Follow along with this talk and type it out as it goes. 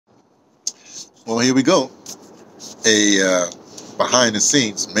Well, here we go. A behind the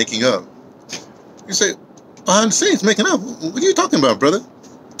scenes making of. You say, behind the scenes making of? What are you talking about, brother?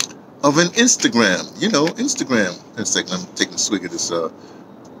 Of an Instagram. You know, Instagram. In a second, I'm taking a swig of this,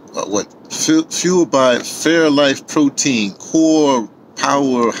 fueled by Fairlife Protein, Core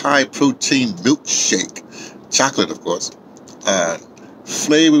Power High Protein Milkshake. Chocolate, of course.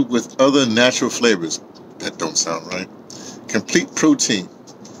 Flavored with other natural flavors. That don't sound right. Complete protein.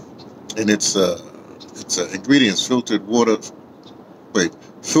 And it's ingredients: filtered water,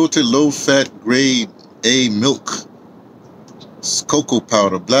 filtered low-fat grade A milk, cocoa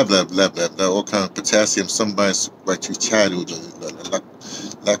powder, blah, blah, blah, blah, blah, all kind of potassium, somebody, like you child,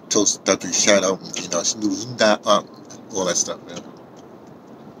 lactose, all that stuff, man.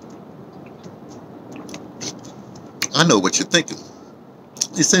 I know what you're thinking.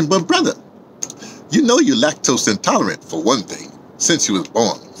 You're saying, but brother, you know you're lactose intolerant, for one thing, since you was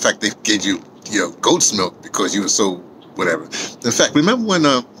born. In fact, they gave you goat's milk because you were so whatever. In fact, remember when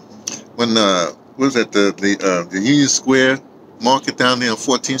was that the Union Square market down there on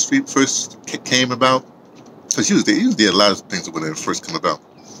 14th Street first came about? Because usually a lot of things when they first come about.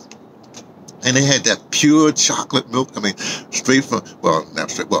 And they had that pure chocolate milk. I mean, straight from, well, not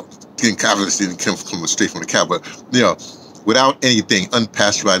straight, well, getting cows didn't come straight from the cow, but, without anything,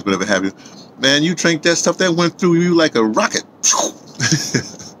 unpasteurized, whatever have you. Man, you drank that stuff, that went through you like a rocket.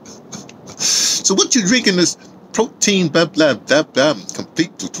 So what you drinking this protein, blah, blah, blah, blah,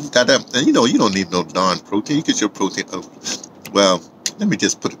 complete, and you don't need no darn protein. You get your protein. Well, let me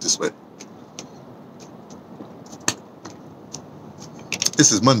just put it this way.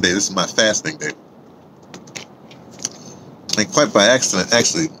 This is Monday. This is my fasting day. And quite by accident,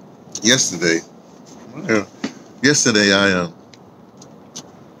 actually, yesterday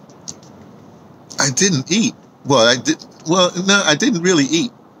I didn't eat. Well, I didn't really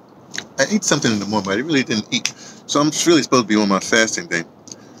eat. I ate something in the morning, but I really didn't eat. So I'm really supposed to be on my fasting day.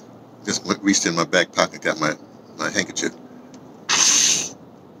 Just reached in my back pocket, got my handkerchief.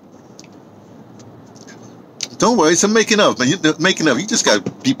 Don't worry, it's a making of, man. Making of. You just got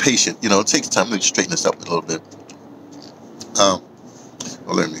to be patient. It takes time. Let me straighten this up a little bit.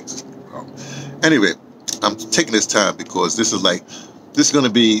 Anyway, I'm taking this time because this is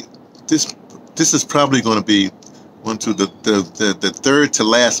probably going to be the third to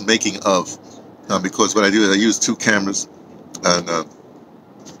last making of, because what I do is I use two cameras, and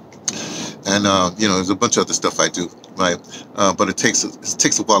there's a bunch of other stuff I do, right? But it takes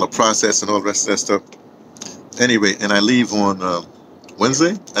a while to process and all the rest of that stuff. Anyway, and I leave on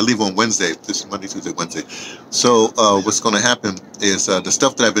Wednesday. This is Monday, Tuesday, Wednesday. So what's going to happen is the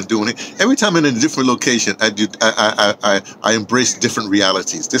stuff that I've been doing. Every time I'm in a different location, I embrace different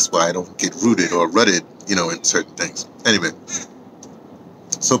realities. This is why I don't get rooted or rutted, in certain things. Anyway,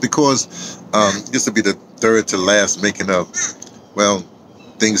 so because this will be the third to last making of, well,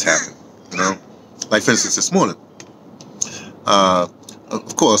 things happen. Like for instance, this morning.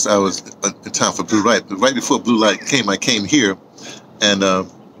 Of course, I was in time for blue light. But right before blue light came, I came here, and I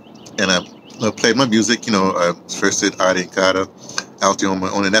played my music. I first did Ari and Kata out there on my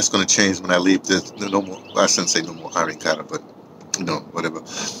own, and that's going to change when I leave. No more. I shouldn't say no more Ari and Kata, but whatever.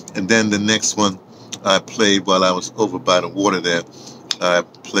 And then the next one I played while I was over by the water there. I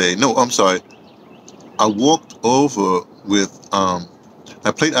played. No, I'm sorry. I walked over with. I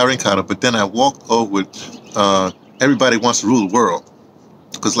played Ari and Kata, but then I walked over with Everybody Wants to Rule the World.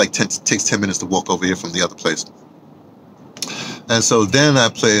 Because it takes 10 minutes to walk over here from the other place. And so then I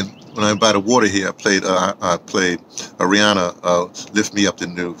played, when I'm by the water here, I played Rihanna, Lift Me Up, the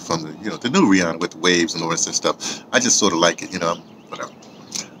new Rihanna with the waves and all that stuff. I just sort of like it, whatever.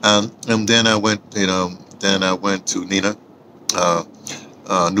 And then I went, to Nina,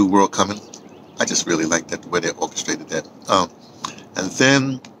 New World Coming. I just really like that, the way they orchestrated that. And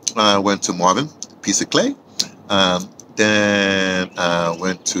then I went to Marvin, Piece of Clay. Then I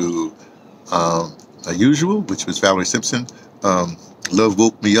went to Usual, which was Valerie Simpson. Love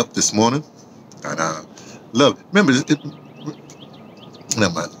Woke Me Up This Morning. And Love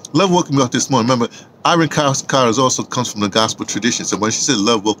Woke Me Up This Morning. Remember, Irene Carter also comes from the gospel tradition. So when she said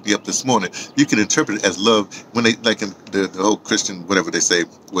love woke me up this morning, you can interpret it as love when they, like in the whole Christian, whatever they say,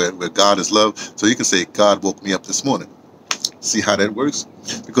 where God is love. So you can say, God woke me up this morning. See how that works?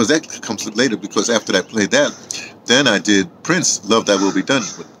 Because that comes later, because after I played that, then I did Prince, Love That Will Be Done,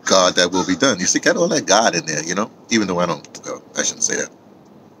 with God That Will Be Done. You see, got all that God in there, even though I shouldn't say that.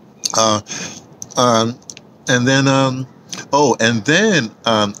 And then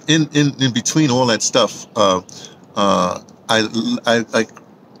in between all that stuff, about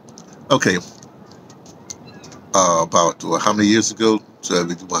how many years ago? So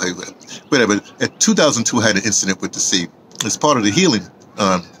whatever. In 2002, I had an incident with the sea. As part of the healing,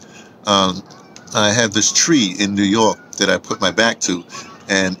 I had this tree in New York that I put my back to,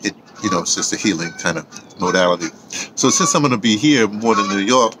 and it, it's just a healing kind of modality. So since I'm going to be here more than New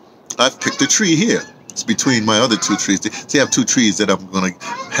York, I've picked a tree here. It's between my other two trees. See, I have two trees that I'm going to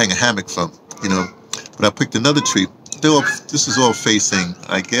hang a hammock from, But I picked another tree. This is all facing,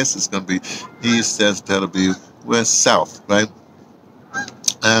 I guess it's going to be east, that'll be west, south, right?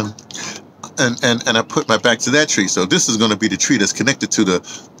 And I put my back to that tree. So this is going to be the tree that's connected to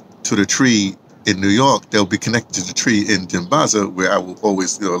the tree in New York. They'll be connected to the tree in deBrother, where I will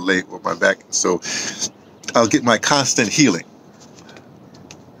always lay on my back. So I'll get my constant healing.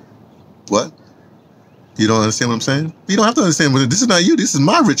 What? You don't understand what I'm saying? You don't have to understand. This is not you. This is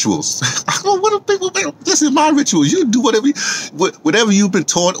my rituals. This is my rituals. You do whatever you've been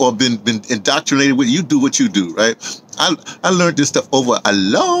taught or been indoctrinated with. You do what you do, right? I learned this stuff over a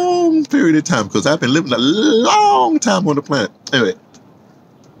long period of time because I've been living a long time on the planet. Anyway,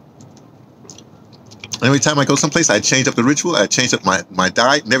 every time I go someplace, I change up the ritual. I change up my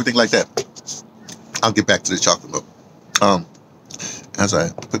diet and everything like that. I'll get back to the chocolate milk. As I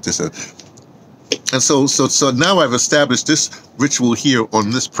put this in. And so now I've established this ritual here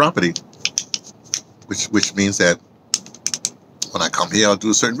on this property, which means that when I come here, I'll do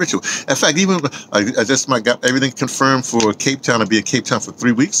a certain ritual. In fact, even I just got everything confirmed for Cape Town. I'll be in Cape Town for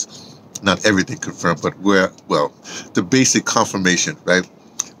 3 weeks. Not everything confirmed, but the basic confirmation, right?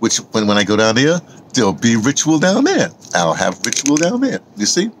 Which when I go down there, there'll be ritual down there. I'll have ritual down there. You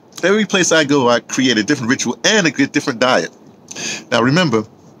see, every place I go, I create a different ritual and a different diet. Now remember,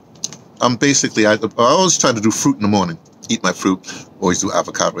 I'm basically, I always try to do fruit in the morning. Eat my fruit. Always do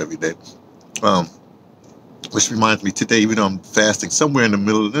avocado every day. Which reminds me, today, even though I'm fasting, somewhere in the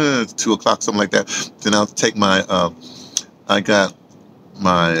middle, 2 o'clock, something like that, then I'll take my, I got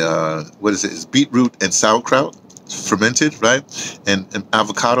my, it's beetroot and sauerkraut, fermented, right? And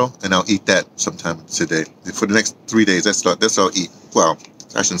avocado, and I'll eat that sometime today. For the next 3 days, that's all I'll eat. Well,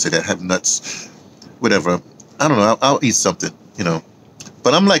 I shouldn't say that. Have nuts, whatever. I don't know. I'll eat something,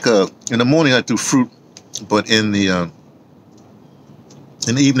 But I'm like in the morning I do fruit, but in the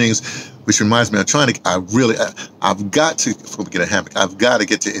evenings, which reminds me, I've got to, before we get a hammock, I've got to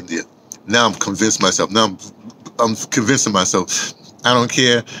get to India. Now I'm convinced myself. Now I'm convincing myself. I don't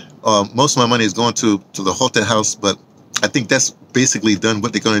care. Most of my money is going to the hotel house, but I think that's basically done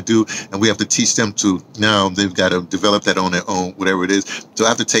what they're going to do, and we have to teach them to, now they've got to develop that on their own, whatever it is. So I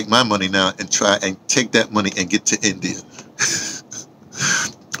have to take my money now and try and take that money and get to India.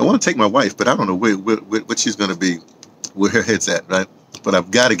 I want to take my wife, but I don't know what she's going to be, where her head's at, right? But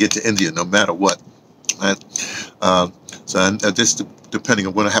I've got to get to India no matter what, right? So just depending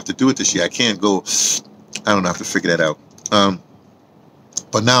on what I have to do with this year, I can't go, I don't know, I have to figure that out.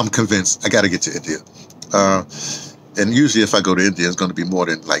 But now I'm convinced I got to get to India. And usually if I go to India, it's going to be more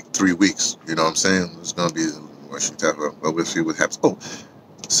than like 3 weeks. You know what I'm saying? It's going to be, we'll see what happens.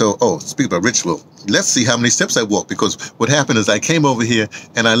 Speak about ritual. Let's see how many steps I walk, because what happened is I came over here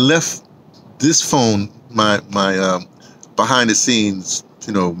and I left this phone, my behind the scenes,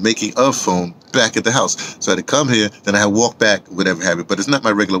 making of phone back at the house. So I had to come here, then I had to walk back, whatever have it. But it's not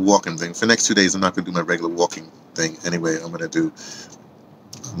my regular walking thing. For the next 2 days, I'm not going to do my regular walking thing. Anyway, I'm going to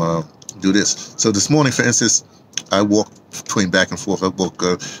do this. So this morning, for instance, I walked between back and forth. I walked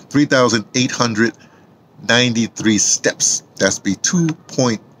 3,893 steps. That's be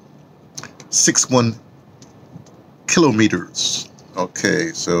 2.61 kilometers.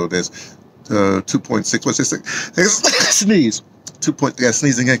 Okay, so there's 2.6. What's this thing? Sneeze. 2 point. Yeah,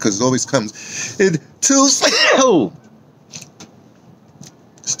 sneeze again because it always comes in two. Oh,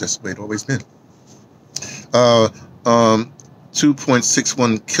 it's just the way it always been.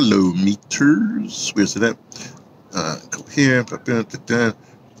 2.61 kilometers. Where's it at? Go here. Drop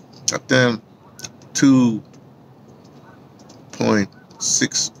down.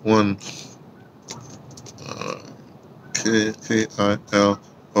 2.61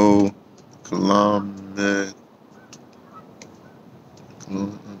 K-I-L-O kilometer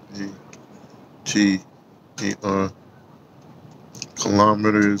G-E-R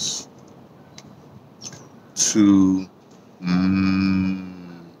kilometers to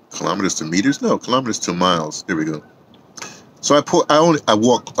kilometers to meters? No, kilometers to miles. There we go. So I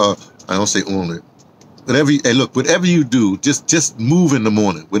walk. I don't say only. Whatever you do, just move in the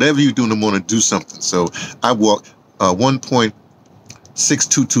morning. Whatever you do in the morning, do something. So I walk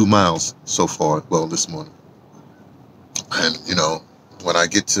 1.622 miles so far. Well, this morning, and when I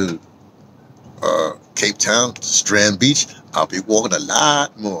get to Cape Town, Strand Beach, I'll be walking a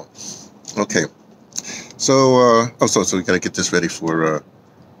lot more. Okay. So, so we gotta get this ready for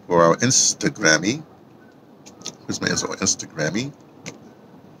our Instagrammy. Where's my Instagrammy?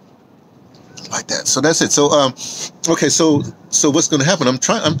 Like that. So that's it. So, okay. So what's gonna happen? I'm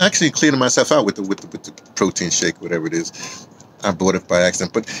actually cleaning myself out with the protein shake, whatever it is. I bought it by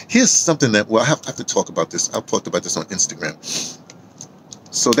accident. But here's something that, well, I have to talk about this. I've talked about this on Instagram.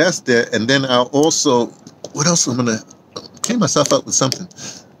 So that's there. And then I'll also, what else I'm gonna clean myself out with something.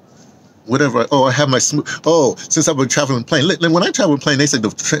 Whatever. I have my smooth. Since I've been traveling plane. When I travel plane, they say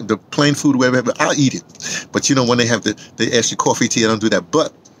the plane food, whatever, I'll eat it. But you know, when they ask you coffee, tea, I don't do that.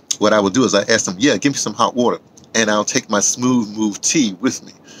 But what I will do is I ask them, yeah, give me some hot water, and I'll take my smooth move tea with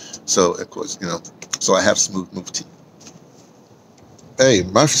me. So of course, you know, so I have smooth move tea. Hey,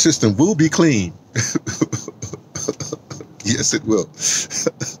 my system will be clean. Yes, it will.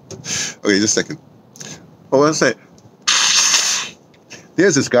 Okay, just a second. Oh, I'm saying,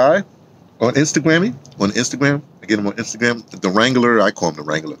 there's this guy on Instagram. I get him on Instagram. The Wrangler, I call him the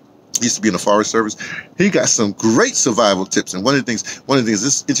Wrangler. He used to be in the Forest Service. He got some great survival tips. And one of the things, this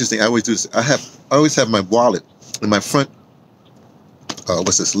is interesting. I always do this. I always have my wallet in my front.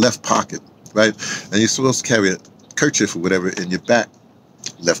 Left pocket, right? And you're supposed to carry a kerchief or whatever in your back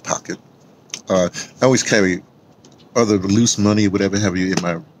left pocket. I always carry other loose money, whatever have you, in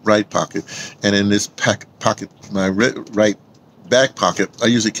my right pocket. And in this pocket, my right back pocket, I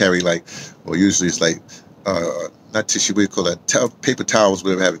usually carry usually it's like, not tissue, we call that paper towels,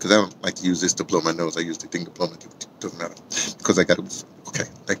 whatever have you, because I don't like to use this to blow my nose. I use the thing to blow my nose. Doesn't matter, because I got it. Okay,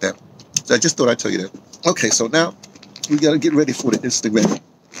 like that. So I just thought I'd tell you that. Okay, so now we got to get ready for the Instagram.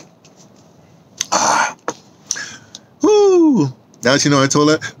 Whoo! Now that you know, I told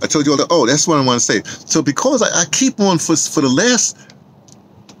you all that. Oh, that's what I want to say. So because I keep on for the last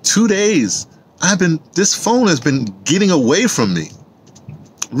 2 days, this phone has been getting away from me.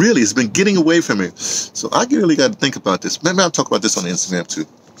 Really, it's been getting away from me. So I really got to think about this. Maybe I'll talk about this on Instagram too.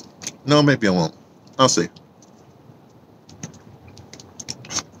 No, maybe I won't. I'll see.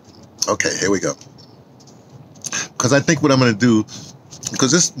 Okay, here we go. Because I think what I'm going to do,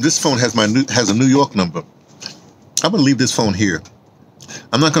 because this phone has a New York number. I'm going to leave this phone here.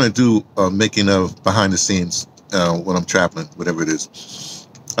 I'm not going to do making of behind the scenes when I'm traveling, whatever it is.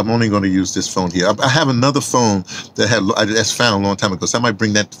 I'm only going to use this phone here. I have another phone that's found a long time ago, so I might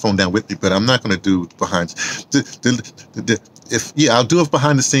bring that phone down with me, but I'm not going to do behind. I'll do it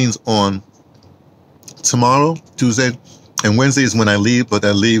behind the scenes on tomorrow, Tuesday, and Wednesday is when I leave. But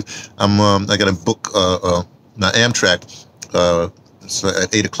I leave. I got to book my Amtrak. So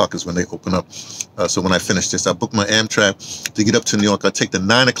at 8 o'clock is when they open up. So when I finish this, I book my Amtrak to get up to New York. I take the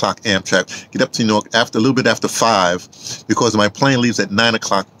 9 o'clock Amtrak, get up to New York a little bit after 5, because my plane leaves at 9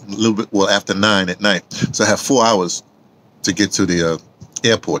 o'clock, after 9 at night. So I have 4 hours to get to the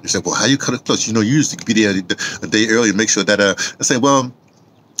airport. They said, well, how you cut it close? You know, you used to be there a day early and make sure that, I say, well,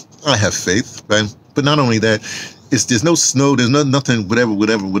 I have faith, right? But not only that, there's no snow, there's nothing,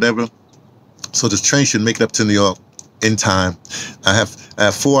 whatever. So this train should make it up to New York in time. I have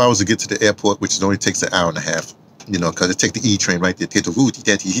 4 hours to get to the airport, which only takes an hour and a half, you know, because I take the E train right there.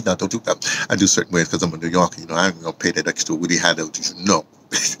 I do certain ways because I'm a New Yorker, you know, I'm going to pay that extra woody hat, you know.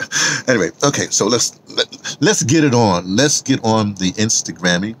 Anyway, okay, so let's get it on. Let's get on the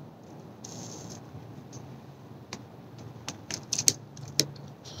Instagrammy.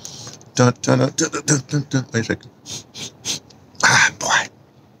 Wait a second. Boy.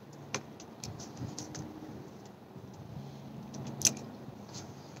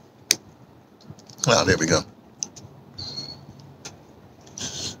 Oh, there we go.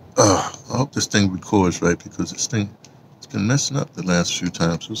 I hope this thing records right, because it's been messing up the last few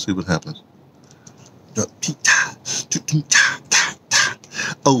times. We'll see what happens.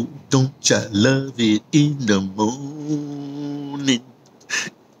 Oh, don't ya love it in the morning?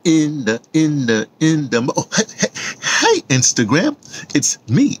 Oh, hey, Instagram. It's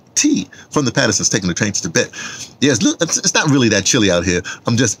me, T, from the Pattersons, taking the train to Tibet. Yes, look, it's not really that chilly out here.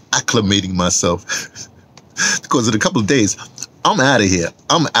 I'm just acclimating myself because in a couple of days, I'm out of here.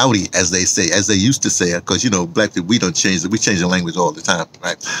 I'm outie, as they say, as they used to say, because, you know, black people, we change the language all the time,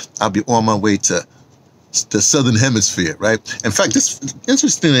 right? I'll be on my way to the Southern Hemisphere, right? In fact,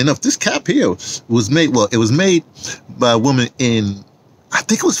 interestingly enough, this cap here was made by a woman in, I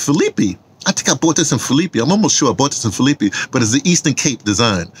think it was Philippi. I think I bought this in Philippi. I'm almost sure I bought this in Philippi, but it's the Eastern Cape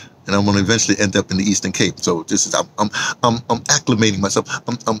design, and I'm going to eventually end up in the Eastern Cape. So this is I'm acclimating myself.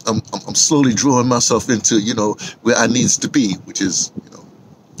 I'm slowly drawing myself into, you know, where I needs to be, which is, you know,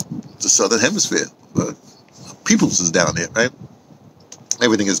 the Southern Hemisphere. Peoples is down there, right?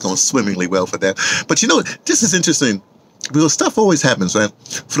 Everything is going swimmingly well for that. But you know, this is interesting. Because stuff always happens, right?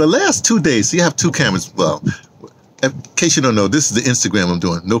 For the last 2 days, so you have 2 cameras. Well, in case you don't know, this is the Instagram I'm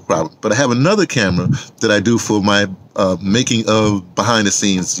doing, no problem. But I have another camera that I do for my making of behind the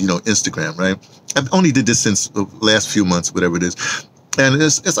scenes, Instagram, right? I've only did this since the last few months, whatever it is. And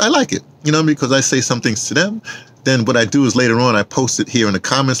I like it, because I say some things to them. Then what I do is later on, I post it here in the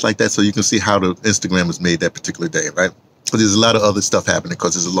comments like that so you can see how the Instagram was made that particular day, right? But there's a lot of other stuff happening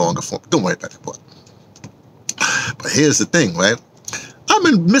because it's a longer form. Don't worry about that part. But here's the thing, right?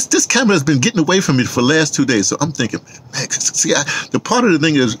 This camera has been getting away from me for the last 2 days. So I'm thinking, man, see, the part of the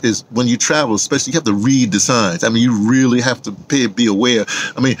thing is when you travel, especially, you have to read the signs. I mean, you really have to be aware.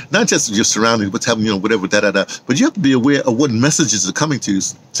 I mean, not just your surroundings, what's happening, whatever, but you have to be aware of what messages are coming to you,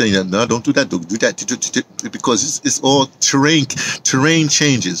 saying that, no, don't do that, don't do that, because it's all terrain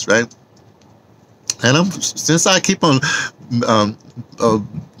changes, right? And since I keep on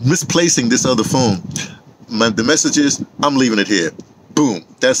misplacing this other phone, the message is, I'm leaving it here. Boom.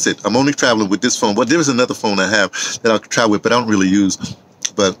 That's it. I'm only traveling with this phone. Well, there is another phone I have that I'll travel with, but I don't really use.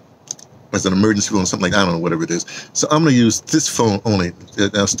 But as an emergency phone, something like, I don't know, whatever it is. So I'm going to use this phone only.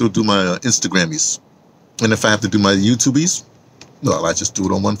 I'll still do my Instagrammies. And if I have to do my YouTubies, well, I just do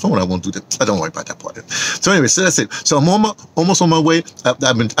it on one phone. I won't do that. I don't worry about that part. So anyway, so that's it. So I'm almost on my way.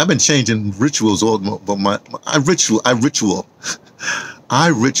 I've been changing rituals. I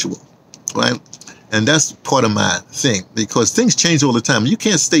ritual, right? And that's part of my thing, because things change all the time. You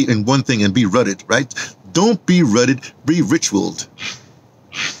can't stay in one thing and be rutted, right? Don't be rutted, be ritualed.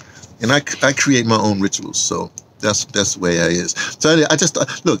 And I create my own rituals, so that's the way I is. So I just,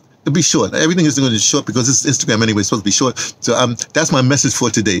 look, it'll be short. Everything is going to be short because it's Instagram anyway, it's supposed to be short. So that's my message for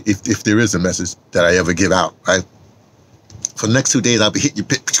today, if there is a message that I ever give out, right? For the next 2 days, I'll be hitting you,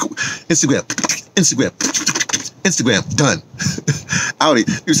 Instagram, done. Audi,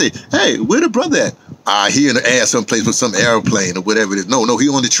 you say, hey, where the brother at? He in the air someplace with some airplane or whatever it is. No, he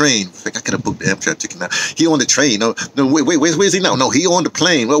on the train. I could have booked the Amtrak ticket now. He on the train. No, wait, where's he now? No, he on the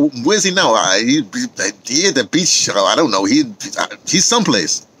plane. Well, where's he now? He at the beach. I don't know. He's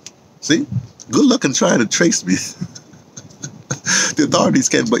someplace. See? Good luck in trying to trace me. The authorities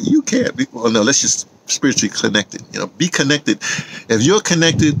can, but you can't. Well, no, let's just spiritually connected. Be connected. If you're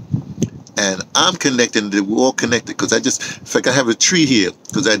connected, and I'm connected, and we're all connected, because in fact, I have a tree here,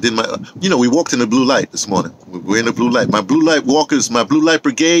 because I did my, we walked in the blue light this morning. We're in the blue light. My blue light walkers, my blue light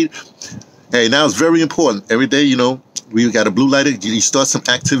brigade, hey, now it's very important. Every day, we got a blue light. You start some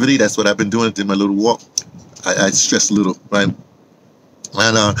activity. That's what I've been doing. Did my little walk. I stress a little, right?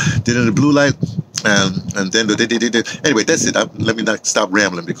 And did in the blue light, and then anyway, that's it. Let me not stop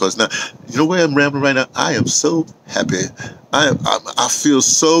rambling, because now, where I'm rambling right now? I am so happy. I feel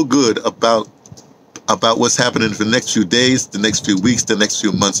so good about what's happening for the next few days, the next few weeks, the next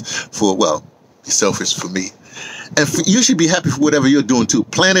few months. Be selfish for me, and you should be happy for whatever you're doing too.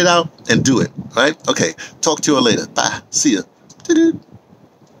 Plan it out and do it. Right? Okay. Talk to you all later. Bye. See ya.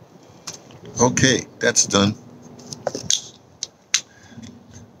 Okay, that's done.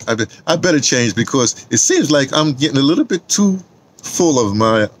 I better change, because it seems like I'm getting a little bit too full of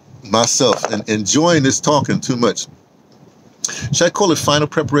myself and enjoying this talking too much. Should I call it final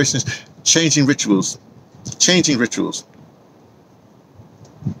preparations? Changing rituals. Changing rituals.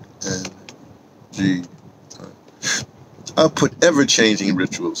 And I'll put ever-changing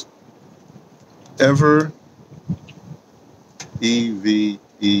rituals. Ever.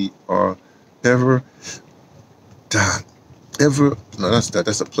 E-V-E-R. Ever. Ever, no,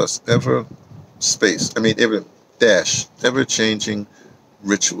 that's a plus. Ever space. Ever dash. Ever-changing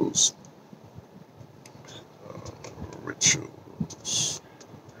rituals. Rituals.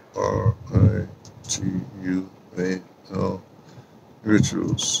 R-I-T-U-A-L.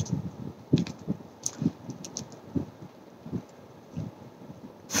 Rituals.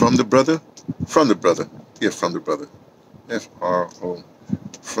 From the brother? From the brother. Yeah, from the brother. F-R-O.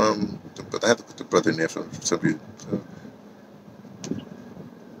 From the brother. I have to put the brother in there for some reason.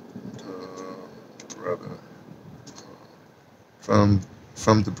 Brother.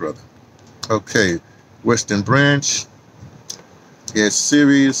 From the brother. Okay. Western Branch. Yeah,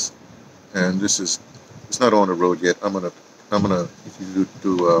 series. And it's not on the road yet. I'm gonna if you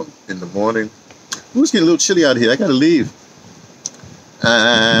do in the morning. Ooh, it's getting a little chilly out here. I gotta leave.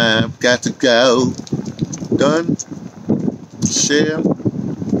 I've got to go. Done. Share.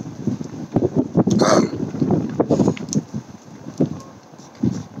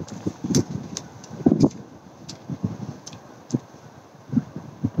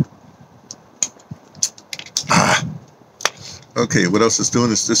 Okay, what else is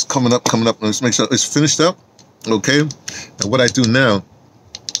doing? It's just coming up. Let's make sure it's finished up. Okay. And what I do now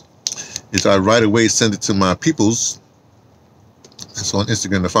is I right away send it to my peoples. That's on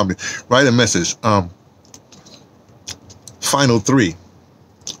Instagram. To find me, write a message. Final 3.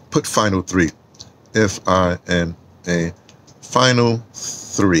 Put final 3. FINA. Final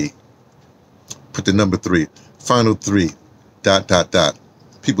 3. Put the number 3. Final 3. ...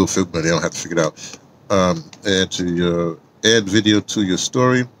 People feel, but they don't have to figure it out. Add video to your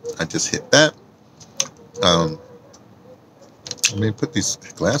story. I just hit that. Let me put these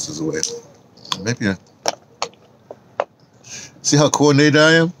glasses away. Maybe see how coordinated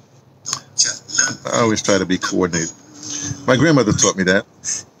I am? I always try to be coordinated. My grandmother taught me that.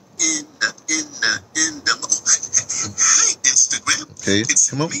 Okay,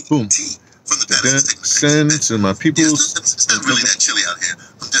 come on, boom. Then send to my peoples. It's not really that chilly out here.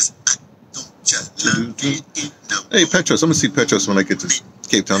 Hey, Petros. I'm gonna see Petros when I get to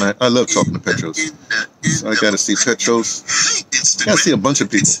Cape Town. I love talking to Petros. So I gotta see Petros. I gotta see a bunch of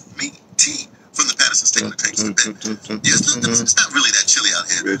people. From the Patterson State Tibet. Yes, it's not really that chilly out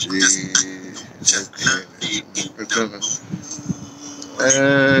here.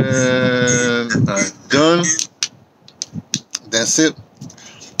 And I'm done. That's it.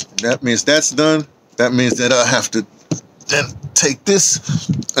 That means that's done. That means that I have to then take this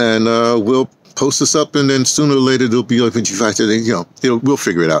and we'll post this up, and then sooner or later there'll be a 55. You know, we'll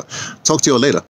figure it out. Talk to you all later.